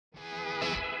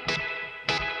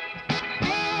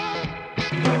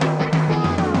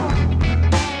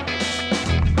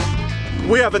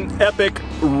We have an epic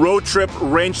road trip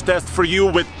range test for you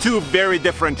with two very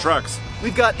different trucks.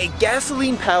 We've got a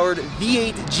gasoline-powered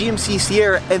V8 GMC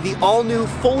Sierra and the all-new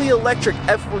fully electric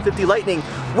F-150 Lightning.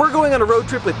 We're going on a road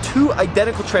trip with two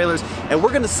identical trailers, and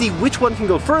we're gonna see which one can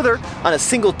go further on a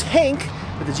single tank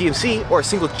with the GMC or a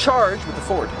single charge with the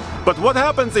Ford. But what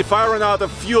happens if I run out of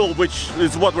fuel, which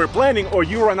is what we're planning, or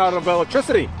you run out of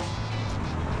electricity?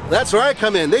 That's where I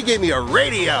come in. They gave me a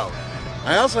radio.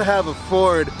 I also have a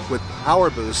Ford with power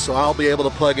boost, so I'll be able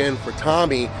to plug in for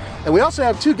Tommy. And we also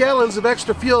have 2 gallons of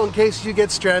extra fuel in case you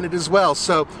get stranded as well.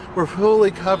 So we're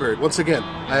fully covered. Once again,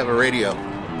 I have a radio.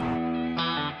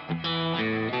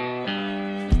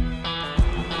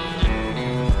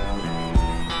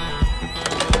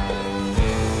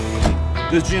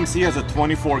 This GMC has a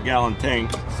 24-gallon tank,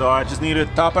 so I just need to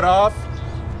top it off,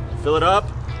 fill it up,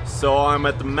 so I'm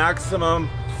at the maximum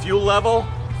fuel level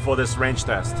for this range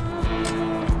test.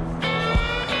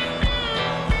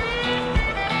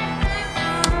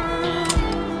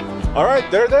 All right,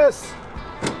 there it is.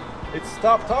 It's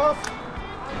topped off.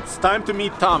 It's time to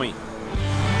meet Tommy.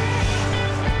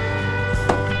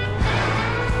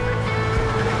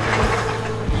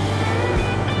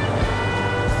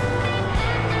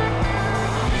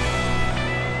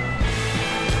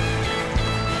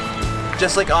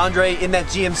 Just like Andre in that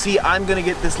GMC, I'm gonna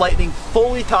get this Lightning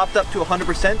fully topped up to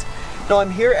 100%. Now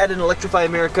I'm here at an Electrify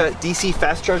America DC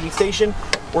fast charging station.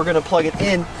 We're gonna plug it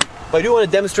in, but I do want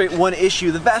to demonstrate one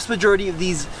issue. The vast majority of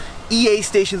these EA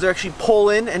stations are actually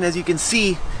pull-in, and as you can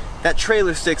see, that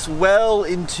trailer sticks well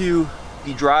into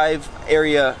the drive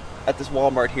area at this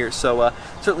Walmart here, so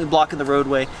certainly blocking the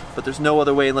roadway, but there's no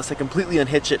other way unless I completely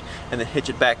unhitch it and then hitch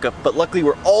it back up. But luckily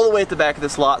we're all the way at the back of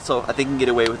this lot, so I think I can get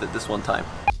away with it this one time.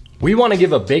 We want to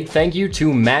give a big thank you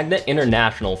to Magna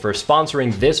International for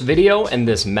sponsoring this video and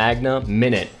this Magna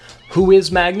Minute. Who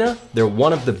is Magna? They're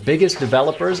one of the biggest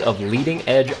developers of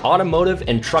leading-edge automotive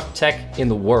and truck tech in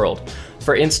the world.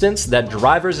 For instance, that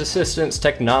driver's assistance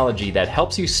technology that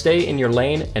helps you stay in your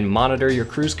lane and monitor your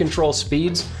cruise control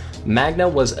speeds, Magna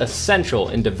was essential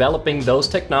in developing those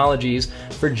technologies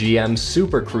for GM's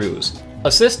Supercruise.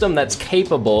 A system that's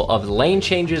capable of lane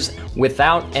changes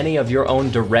without any of your own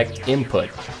direct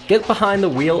input. Get behind the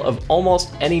wheel of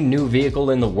almost any new vehicle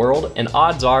in the world and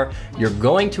odds are you're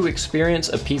going to experience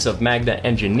a piece of Magna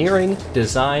engineering,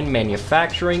 design,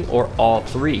 manufacturing, or all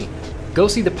three. Go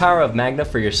see the power of Magna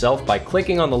for yourself by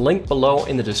clicking on the link below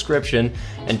in the description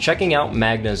and checking out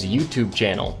Magna's YouTube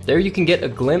channel. There you can get a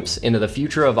glimpse into the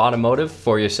future of automotive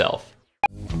for yourself.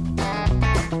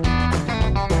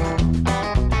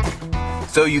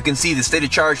 So you can see the state of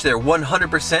charge there,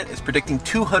 100% is predicting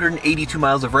 282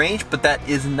 miles of range, but that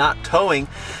is not towing.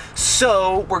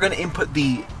 So we're gonna input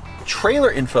the trailer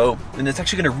info, and it's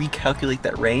actually gonna recalculate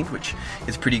that range, which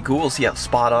is pretty cool. We'll see how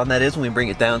spot on that is when we bring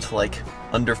it down to like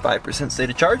under 5% state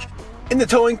of charge. In the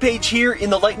towing page here in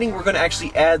the Lightning, we're gonna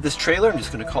actually add this trailer. I'm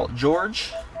just gonna call it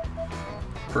George,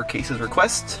 per case's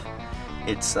request.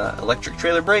 It's electric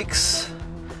trailer brakes.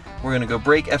 We're gonna go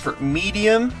brake effort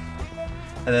medium.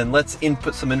 And then let's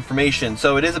input some information.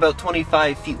 So it is about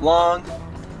 25 feet long.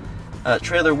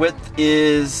 Trailer width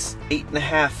is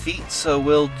 8.5 feet, so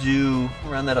we'll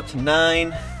round that up to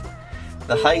 9.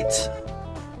 The height,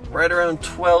 right around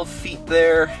 12 feet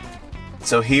there.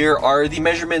 So here are the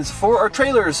measurements for our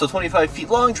trailers. So 25 feet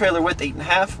long, trailer width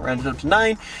 8.5, rounded up to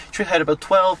 9. Trailer height about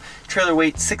 12, trailer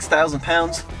weight 6,000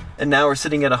 pounds. And now we're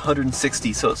sitting at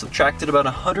 160, so it subtracted about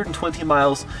 120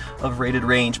 miles of rated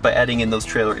range by adding in those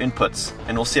trailer inputs.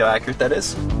 And we'll see how accurate that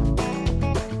is.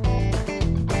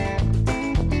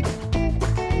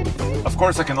 Of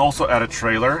course, I can also add a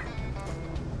trailer.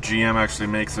 GM actually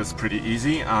makes this pretty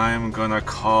easy. I'm gonna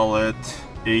call it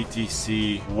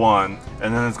ATC1,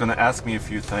 and then it's gonna ask me a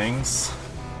few things.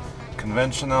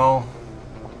 Conventional,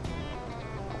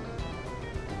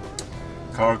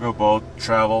 cargo, boat,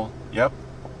 travel, yep.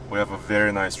 We have a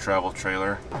very nice travel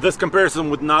trailer. This comparison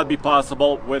would not be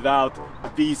possible without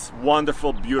these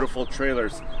wonderful, beautiful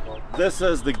trailers. This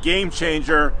is the Game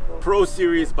Changer Pro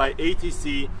Series by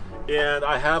ATC, and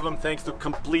I have them thanks to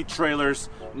Complete Trailers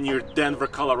near Denver,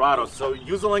 Colorado. So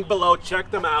use the link below, check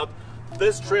them out.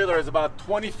 This trailer is about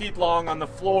 20 feet long on the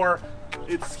floor.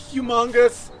 It's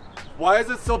humongous. Why is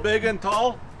it so big and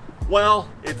tall? Well,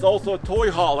 it's also a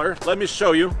toy hauler. Let me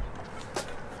show you.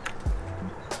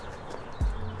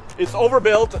 It's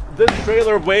overbuilt. This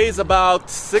trailer weighs about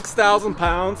 6,000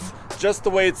 pounds, just the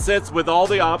way it sits with all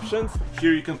the options.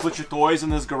 Here you can put your toys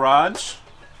in this garage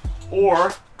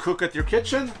or cook at your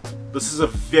kitchen. This is a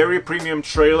very premium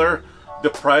trailer.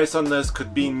 The price on this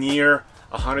could be near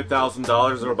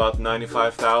 $100,000 or about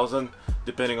 $95,000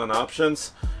 depending on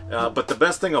options. But the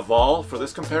best thing of all, for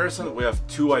this comparison, we have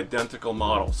two identical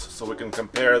models. So we can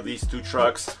compare these two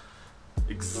trucks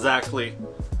exactly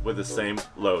with the same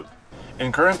load.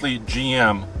 And currently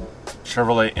GM,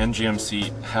 Chevrolet and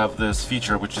GMC have this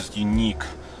feature which is unique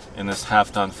in this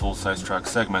half-ton full-size truck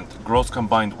segment, gross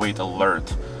combined weight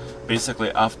alert.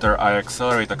 Basically, after I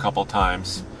accelerate a couple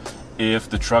times, if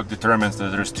the truck determines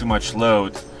that there's too much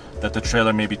load, that the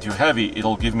trailer may be too heavy,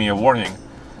 it'll give me a warning.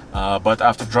 But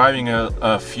after driving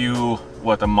a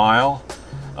mile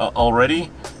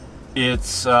already,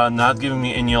 it's not giving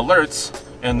me any alerts,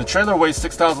 and the trailer weighs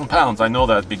 6,000 pounds. I know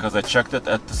that because I checked it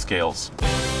at the scales.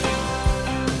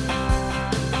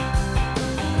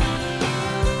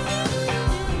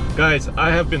 Guys, I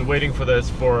have been waiting for this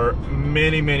for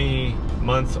many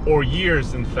months, or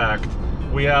years in fact.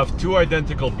 We have two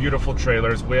identical beautiful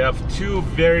trailers, we have two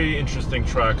very interesting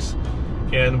trucks,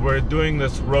 and we're doing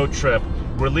this road trip.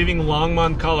 We're leaving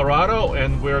Longmont, Colorado,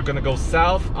 and we're gonna go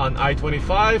south on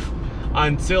I-25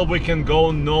 until we can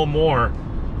go no more.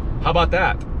 How about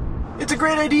that? It's a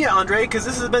great idea, Andre, because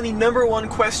this has been the #1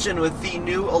 question with the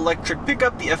new electric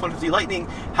pickup, the F-150 Lightning.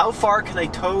 How far can I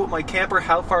tow my camper?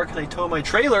 How far can I tow my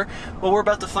trailer? Well, we're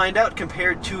about to find out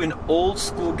compared to an old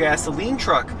school gasoline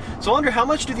truck. So, Andre, how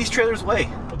much do these trailers weigh?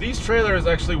 Well, these trailers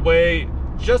actually weigh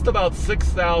just about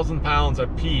 6,000 pounds a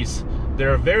piece.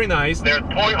 They're very nice. They're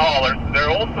toy haulers. They're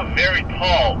also very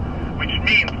tall, which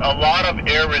means a lot of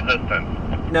air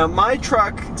resistance. Now, my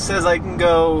truck says I can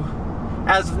go,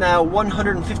 as of now,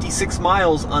 156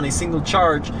 miles on a single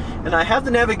charge, and I have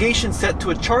the navigation set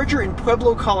to a charger in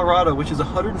Pueblo, Colorado, which is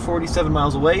 147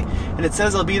 miles away, and it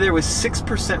says I'll be there with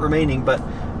 6% remaining, but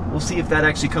we'll see if that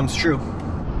actually comes true.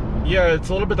 Yeah, it's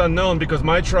a little bit unknown because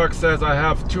my truck says I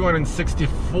have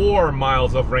 264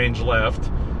 miles of range left.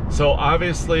 So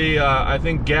obviously, I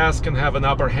think gas can have an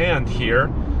upper hand here.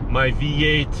 My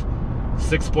V8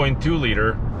 6.2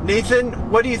 liter. Nathan,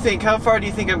 what do you think? How far do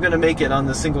you think I'm going to make it on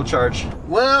the single charge?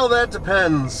 Well, that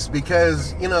depends,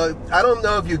 because, you know, I don't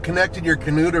know if you connected your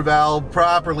Canuter valve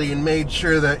properly and made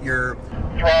sure that your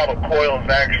throttle coil is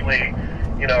actually,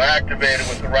 you know, activated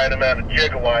with the right amount of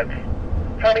gigawatts.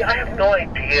 Tommy, I have no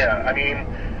idea. I mean,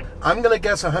 I'm going to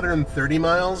guess 130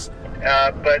 miles,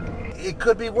 but it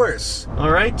could be worse. All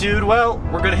right, dude. Well,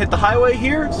 we're going to hit the highway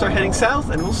here, start heading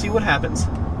south, and we'll see what happens.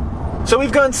 So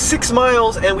we've gone 6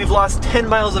 miles and we've lost 10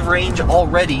 miles of range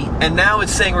already, and now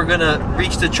it's saying we're gonna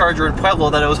reach the charger in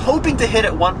Pueblo that I was hoping to hit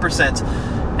at 1%,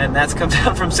 and that's come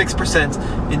down from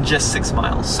 6% in just 6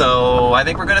 miles. So I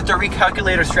think we're gonna have to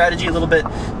recalculate our strategy a little bit,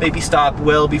 maybe stop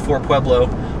well before Pueblo,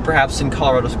 perhaps in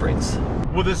Colorado Springs.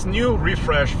 With this new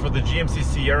refresh for the GMC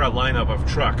Sierra lineup of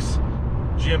trucks,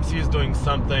 GMC is doing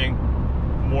something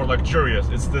more luxurious.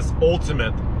 It's this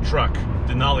ultimate truck,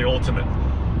 Denali Ultimate.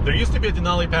 There used to be a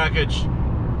Denali package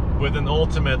with an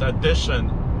Ultimate Edition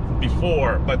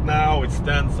before, but now it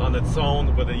stands on its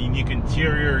own with a unique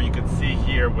interior. You can see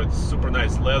here with super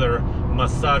nice leather,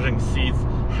 massaging seats,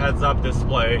 heads-up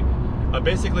display.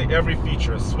 Basically every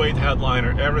feature, suede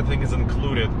headliner, everything is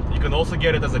included. You can also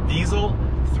get it as a diesel,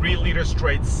 3-liter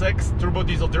straight 6 turbo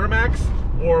diesel Duramax,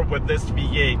 or with this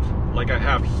V8 like I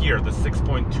have here, the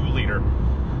 6.2 liter.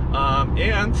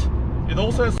 And it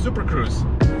also has Supercruise.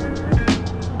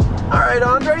 All right,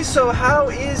 Andre, so how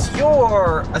is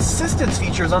your assistance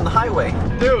features on the highway?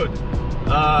 Dude,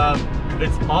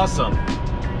 it's awesome.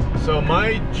 So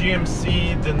my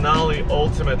GMC Denali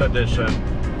Ultimate Edition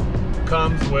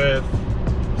comes with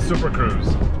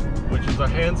Supercruise, which is a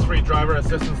hands-free driver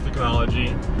assistance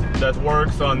technology that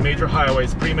works on major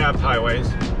highways, pre-mapped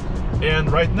highways. And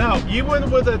right now,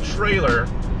 even with a trailer,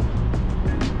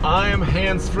 I am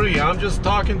hands-free. I'm just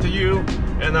talking to you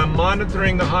and I'm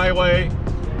monitoring the highway,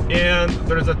 and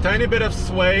there's a tiny bit of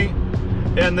sway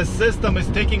and the system is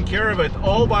taking care of it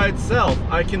all by itself.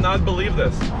 I cannot believe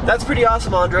this. That's pretty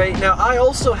awesome, Andre. Now, I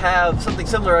also have something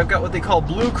similar. I've got what they call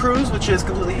Blue Cruise, which is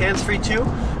completely hands-free too,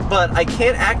 but I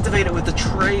can't activate it with the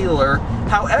trailer.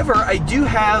 However, I do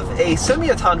have a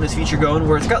semi-autonomous feature going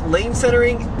where it's got lane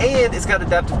centering and it's got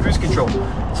adaptive cruise control.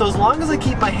 So as long as I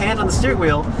keep my hand on the steering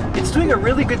wheel, it's doing a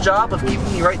really good job of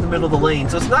keeping me right in the middle of the lane.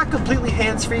 So it's not completely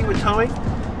hands-free when towing,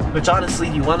 which honestly,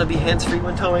 you want to be hands-free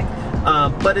when towing,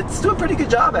 but it's doing a pretty good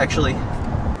job actually.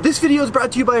 This video is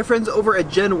brought to you by our friends over at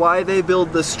Gen Y. They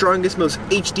build the strongest, most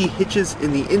HD hitches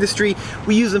in the industry.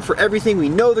 We use them for everything. We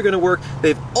know they're going to work.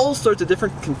 They have all sorts of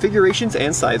different configurations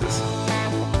and sizes.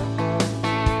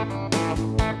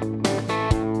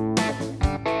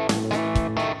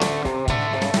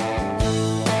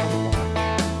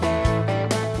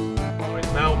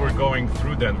 Right now we're going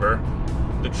through Denver.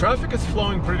 The traffic is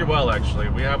flowing pretty well, actually.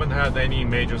 We haven't had any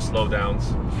major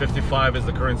slowdowns. 55 is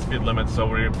the current speed limit, so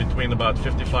we're between about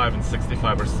 55 and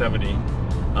 65 or 70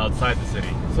 outside the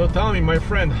city. So tell me, my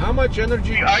friend, how much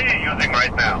energy are you using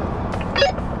right now?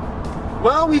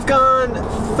 Well, we've gone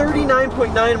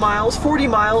 39.9 miles, 40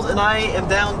 miles, and I am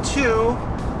down to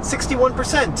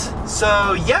 61%.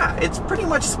 So yeah, it's pretty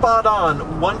much spot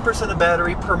on. 1% of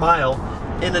battery per mile.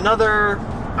 In another,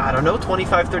 I don't know,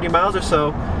 25, 30 miles or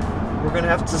so, we're gonna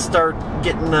have to start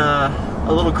getting a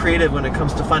little creative when it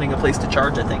comes to finding a place to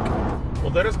charge, I think. Well,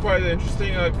 that is quite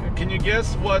interesting. Can you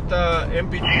guess what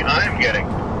MPG I am getting?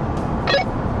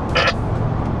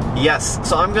 Yes,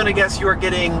 so I'm gonna guess you are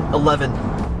getting 11.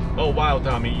 Oh wow,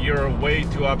 Tommy, you're way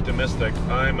too optimistic.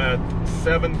 I'm at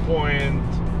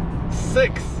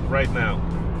 7.6 right now.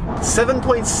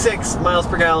 7.6 miles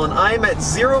per gallon. I'm at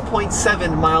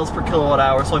 0.7 miles per kilowatt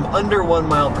hour, so I'm under 1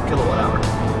 mile per kilowatt hour.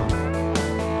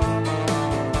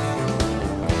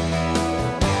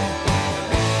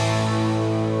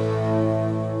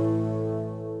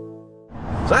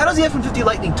 So how does the F-150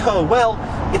 Lightning tow? Well,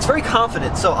 it's very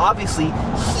confident, so obviously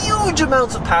huge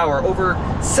amounts of power, over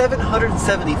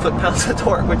 770 foot-pounds of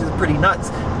torque, which is pretty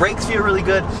nuts. Brakes feel really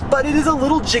good, but it is a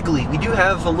little jiggly. We do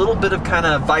have a little bit of kind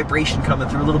of vibration coming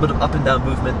through, a little bit of up and down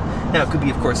movement. Now, it could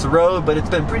be, of course, the road, but it's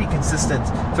been pretty consistent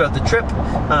throughout the trip.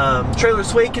 Trailer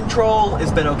sway control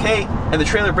has been okay, and the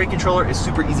trailer brake controller is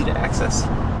super easy to access.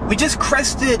 We just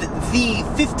crested the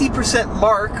 50%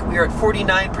 mark. We are at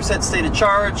 49% state of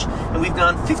charge, and we've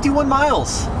gone 51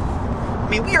 miles. I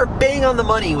mean, we are bang on the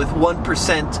money with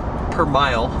 1% per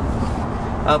mile.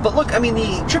 But look, I mean,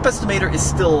 the trip estimator is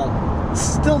still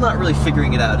not really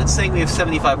figuring it out. It's saying we have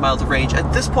 75 miles of range.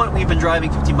 At this point, we've been driving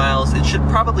 50 miles. It should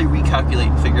probably recalculate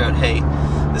and figure out, hey,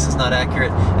 this is not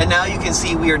accurate. And now you can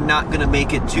see we are not going to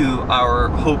make it to our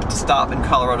hope to stop in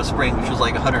Colorado Springs, which was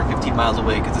like 115 miles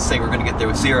away, because it's saying we're going to get there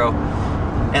with 0.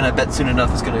 And I bet soon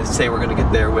enough it's going to say we're going to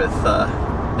get there with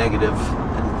negative.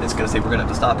 And it's going to say we're going to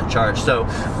have to stop and charge. So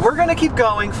we're going to keep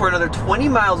going for another 20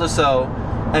 miles or so,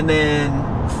 and then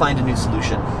find a new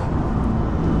solution.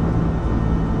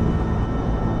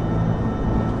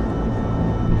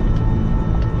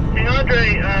 Hey,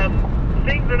 Andre,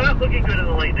 things are not looking good in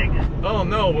the Lightning. Oh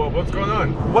no, what's going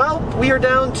on? Well, we are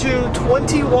down to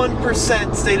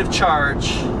 21% state of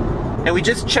charge, and we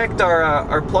just checked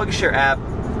our PlugShare app.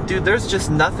 Dude, there's just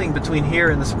nothing between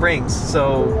here and the Springs,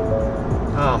 so,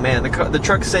 oh man, the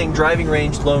truck's saying driving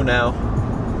range low now.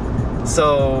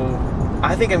 So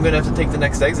I think I'm gonna have to take the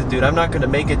next exit, dude. I'm not gonna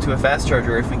make it to a fast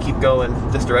charger if we keep going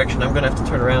this direction. I'm gonna have to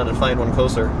turn around and find one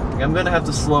closer. I'm gonna have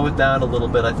to slow it down a little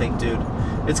bit, I think, dude.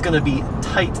 It's gonna be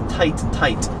tight, tight,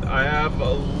 tight. I have a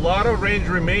lot of range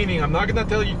remaining. I'm not gonna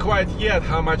tell you quite yet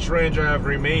how much range I have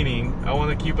remaining. I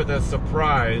wanna keep it a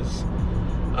surprise.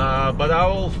 But I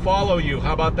will follow you.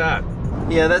 How about that?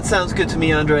 Yeah, that sounds good to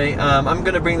me, Andre. I'm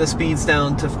gonna bring the speeds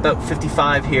down to about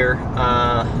 55 here.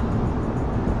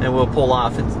 And we'll pull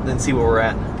off and see where we're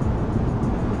at.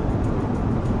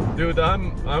 Dude,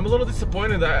 I'm a little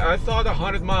disappointed. I thought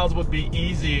 100 miles would be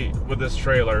easy with this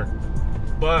trailer,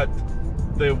 but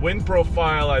the wind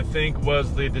profile, I think,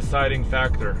 was the deciding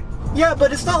factor. Yeah,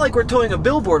 but it's not like we're towing a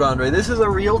billboard, Andre. This is a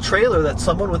real trailer that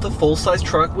someone with a full-size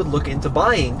truck would look into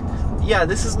buying. Yeah,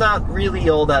 this is not really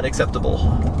all that acceptable.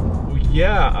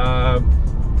 Yeah,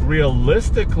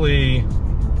 realistically,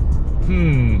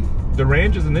 the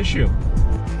range is an issue.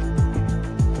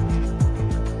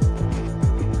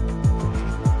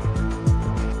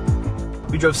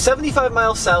 We drove 75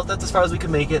 miles south, that's as far as we could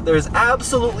make it. There's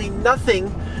absolutely nothing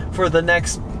for the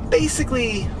next,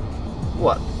 basically,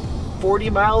 what, 40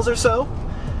 miles or so?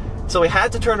 So we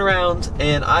had to turn around,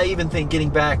 and I even think getting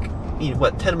back,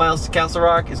 10 miles to Castle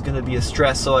Rock is gonna be a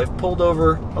stress. So I've pulled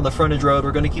over on the frontage road.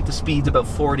 We're gonna keep the speeds about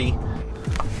 40.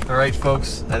 All right,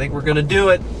 folks, I think we're gonna do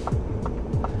it.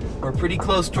 We're pretty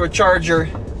close to our charger.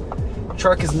 The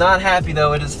truck is not happy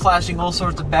though. It is flashing all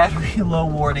sorts of battery low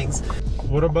warnings.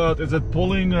 What about, is it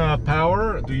pulling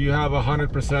power? Do you have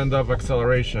 100% of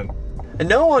acceleration?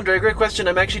 No, Andre, great question.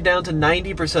 I'm actually down to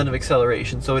 90% of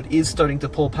acceleration, so it is starting to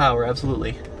pull power,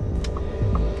 absolutely.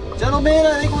 Gentlemen,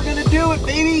 I think we're gonna do it,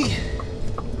 baby!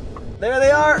 There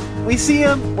they are, we see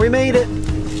them, we made it.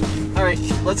 All right,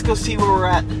 let's go see where we're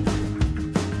at.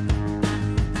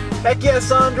 Heck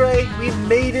yes, Andre, we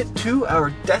made it to our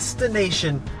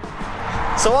destination.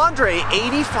 So Andre,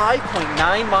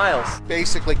 85.9 miles.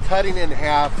 Basically cutting in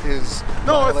half his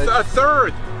No, mileage. it's a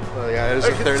third. Oh yeah, it is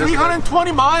a third.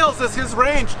 320 miles is his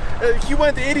range. He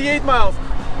went 88 miles.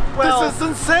 Well, this is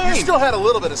insane. You still had a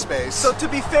little bit of space. So to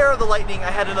be fair, the Lightning,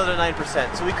 I had another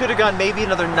 9%. So we could have gone maybe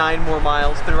another 9 more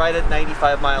miles, been right at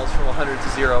 95 miles from 100 to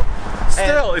 0.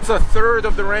 Still, it's a third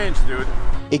of the range, dude.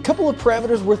 A couple of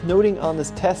parameters worth noting on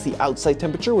this test: the outside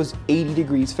temperature was 80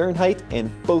 degrees Fahrenheit,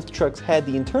 and both trucks had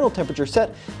the internal temperature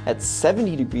set at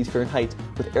 70 degrees Fahrenheit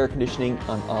with air conditioning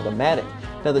on automatic.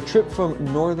 Now, the trip from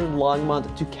northern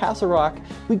Longmont to Castle Rock,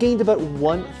 we gained about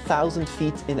 1,000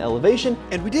 feet in elevation,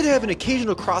 and we did have an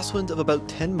occasional crosswind of about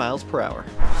 10 miles per hour.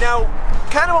 Now,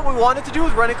 kind of what we wanted to do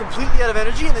was run it completely out of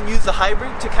energy and then use the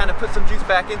hybrid to kind of put some juice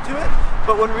back into it.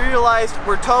 But when we realized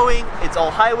we're towing, it's all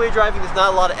highway driving, there's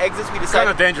not a lot of exits, we decided... Kind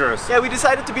of dangerous. Yeah, we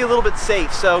decided to be a little bit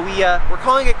safe. So we're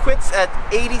calling it quits at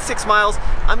 86 miles.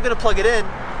 I'm gonna plug it in.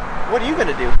 What are you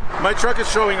gonna do? My truck is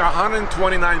showing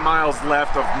 129 miles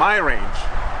left of my range.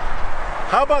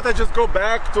 How about I just go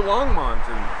back to Longmont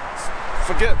and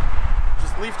forget,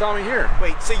 just leave Tommy here.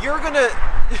 Wait, so you're gonna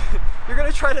you're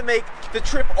gonna try to make the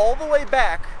trip all the way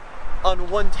back on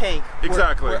one tank?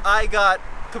 Exactly. Where I got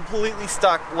completely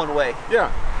stuck one way. Yeah,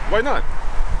 why not?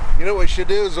 You know what we should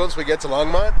do is once we get to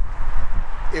Longmont,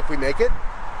 if we make it,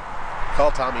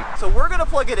 call Tommy. So we're gonna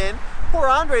plug it in. Poor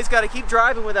Andre's got to keep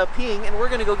driving without peeing, and we're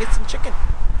gonna go get some chicken.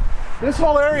 This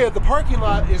whole area, the parking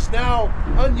lot, is now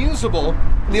unusable.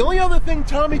 And the only other thing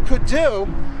Tommy could do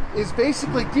is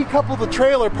basically decouple the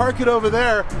trailer, park it over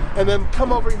there, and then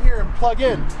come over here and plug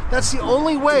in. That's the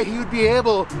only way he would be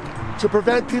able to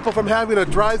prevent people from having a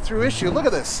drive-through issue. Look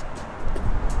at this.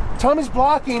 Tommy's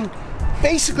blocking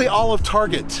basically all of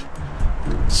Target.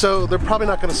 So they're probably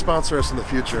not going to sponsor us in the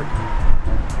future.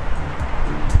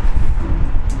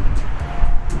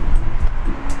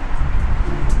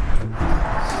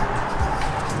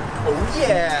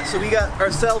 Yeah, so we got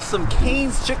ourselves some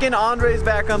Cane's chicken. Andre's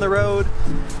back on the road.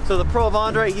 So the pro of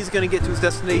Andre, he's gonna get to his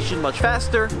destination much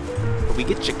faster, but we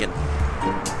get chicken.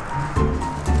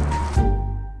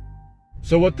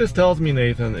 So what this tells me,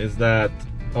 Nathan, is that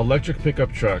electric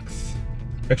pickup trucks,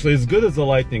 actually as good as the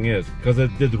Lightning is, because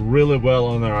it did really well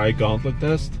on our iGauntlet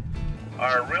test,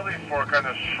 are really for kind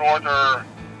of shorter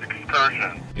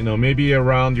excursions. you know, maybe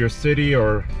around your city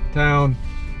or town,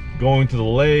 going to the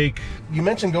lake. You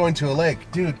mentioned going to a lake.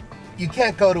 Dude, you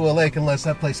can't go to a lake unless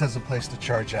that place has a place to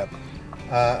charge up.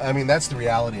 I mean, that's the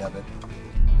reality of it.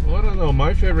 Well, I don't know,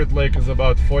 my favorite lake is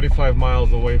about 45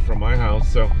 miles away from my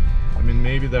house, so I mean,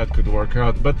 maybe that could work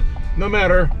out. But no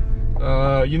matter,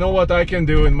 you know what I can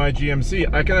do in my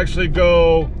GMC? I can actually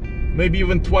go maybe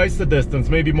even twice the distance,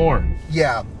 maybe more.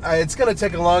 Yeah, it's going to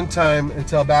take a long time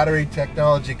until battery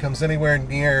technology comes anywhere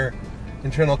near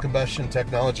internal combustion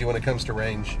technology when it comes to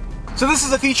range. So this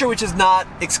is a feature which is not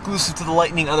exclusive to the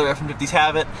Lightning. Other F-150s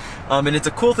have it, and it's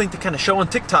a cool thing to kind of show on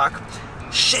TikTok.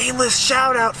 Shameless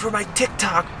shout out for my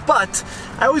TikTok, but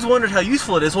I always wondered how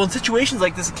useful it is. Well, in situations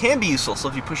like this, it can be useful. So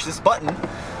if you push this button,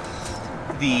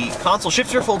 the console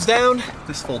shifter folds down,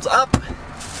 this folds up,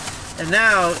 and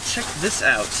now check this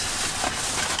out.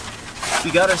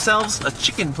 We got ourselves a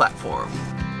chicken platform.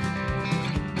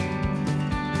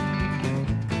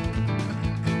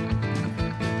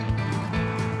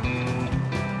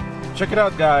 Check it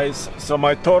out, guys. So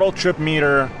my total trip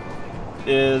meter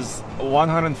is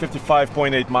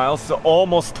 155.8 miles, so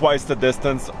almost twice the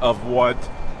distance of what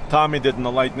Tommy did in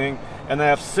the Lightning. And I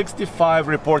have 65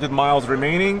 reported miles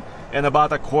remaining and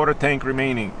about a quarter tank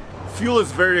remaining. Fuel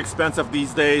is very expensive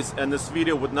these days, and this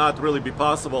video would not really be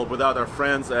possible without our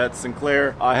friends at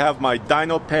Sinclair. I have my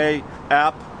DynoPay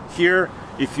app here.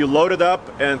 If you load it up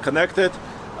and connect it,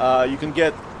 you can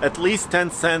get at least 10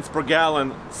 cents per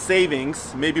gallon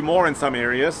savings, maybe more in some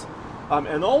areas.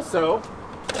 And also,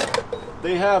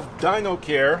 they have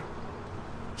DynoCare,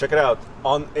 check it out,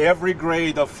 on every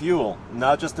grade of fuel,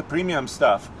 not just the premium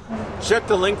stuff. Check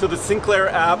the link to the Sinclair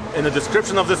app in the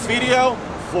description of this video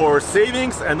for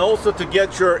savings and also to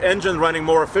get your engine running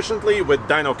more efficiently with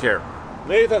DynoCare.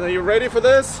 Nathan, are you ready for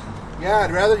this? Yeah,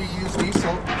 I'd rather you use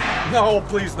diesel. No,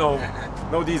 please no.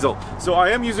 No diesel. So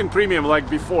I am using premium like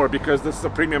before because this is a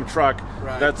premium truck.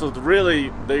 Right. That's what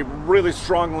they really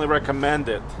strongly recommend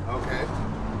it. Okay.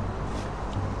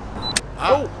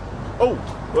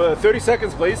 30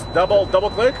 seconds, please. Double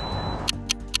click.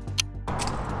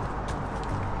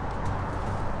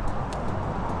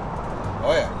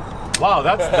 Oh yeah. Wow,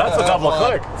 that's a double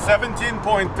click.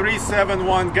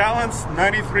 17.371 gallons,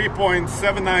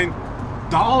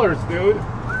 $93.79, dude.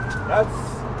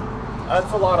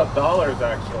 That's a lot of dollars,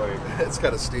 actually. It's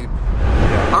kind of steep.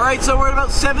 All right, so we're at about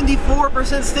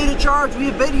 74% state of charge. We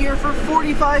have been here for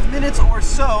 45 minutes or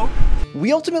so.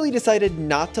 We ultimately decided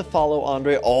not to follow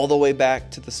Andre all the way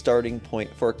back to the starting point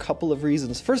for a couple of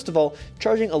reasons. First of all,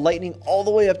 charging a Lightning all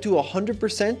the way up to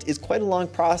 100% is quite a long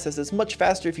process. It's much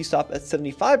faster if you stop at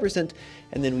 75%,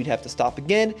 and then we'd have to stop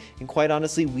again. And quite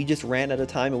honestly, we just ran out of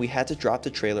time and we had to drop the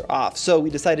trailer off. So we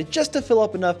decided just to fill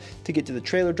up enough to get to the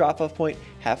trailer drop-off point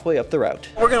halfway up the route.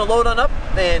 We're gonna load on up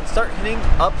and start heading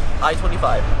up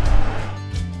I-25.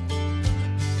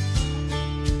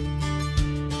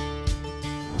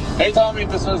 Hey Tommy,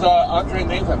 this is Andre and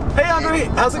Nathan. Hey Andre,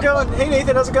 how's it going? Hey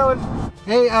Nathan, how's it going?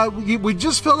 Hey, we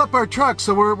just filled up our truck,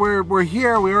 so we're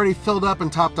here. We already filled up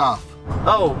and topped off.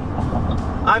 Oh,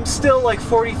 I'm still like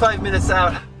 45 minutes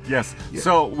out. Yes, yeah.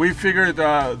 So we figured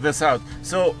this out.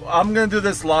 So I'm gonna do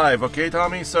this live, okay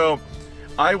Tommy? So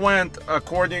I went,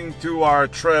 according to our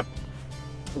trip,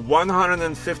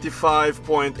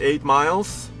 155.8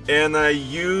 miles, and I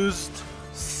used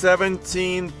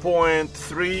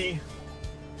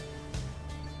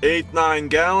 17.389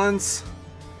 gallons.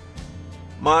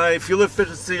 My fuel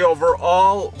efficiency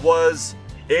overall was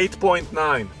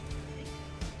 8.9.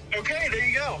 Okay, there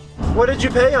you go. What did you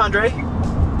pay, Andre?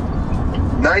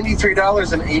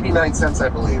 $93.89, I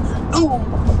believe. Ooh.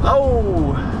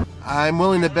 Oh. I'm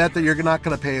willing to bet that you're not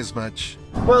going to pay as much.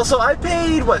 Well, so I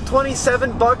paid, what,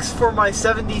 27 bucks for my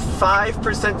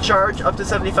 75% charge, up to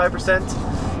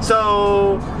 75%.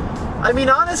 So, I mean,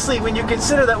 honestly, when you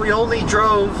consider that we only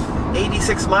drove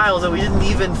 86 miles and we didn't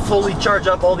even fully charge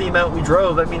up all the amount we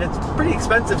drove, I mean, it's pretty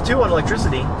expensive too on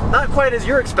electricity. Not quite as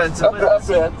you're expensive, but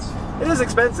it is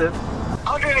expensive.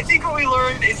 Andre, I think what we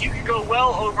learned is you can go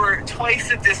well over twice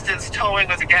the distance towing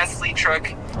with a gasoline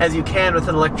truck as you can with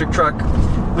an electric truck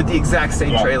with the exact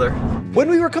same trailer. When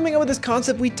we were coming up with this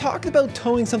concept, we talked about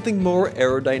towing something more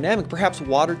aerodynamic, perhaps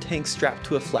water tanks strapped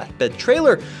to a flatbed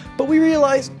trailer, but we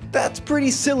realized that's pretty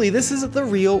silly. This isn't the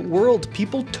real world.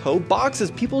 People tow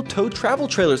boxes, people tow travel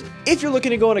trailers. If you're looking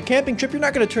to go on a camping trip, you're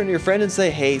not gonna turn to your friend and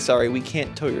say, hey, sorry, we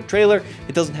can't tow your trailer.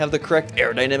 It doesn't have the correct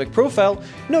aerodynamic profile.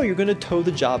 No, you're gonna tow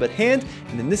the job at hand,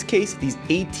 and in this case, these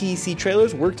ATC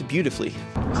trailers worked beautifully.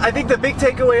 I think the big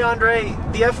takeaway, Andre,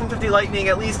 the F-150 Lightning,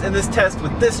 at least in this test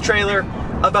with this trailer,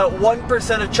 about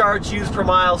 1% of charge used per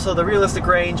mile, so the realistic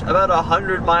range, about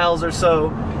 100 miles or so.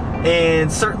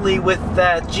 And certainly with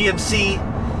that GMC,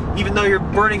 even though you're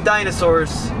burning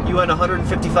dinosaurs, you went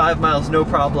 155 miles, no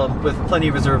problem, with plenty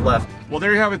of reserve left. Well,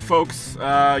 there you have it, folks.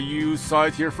 You saw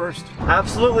it here first.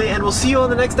 Absolutely, and we'll see you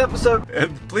on the next episode.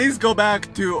 And please go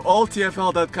back to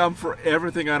alltfl.com for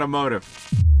everything automotive.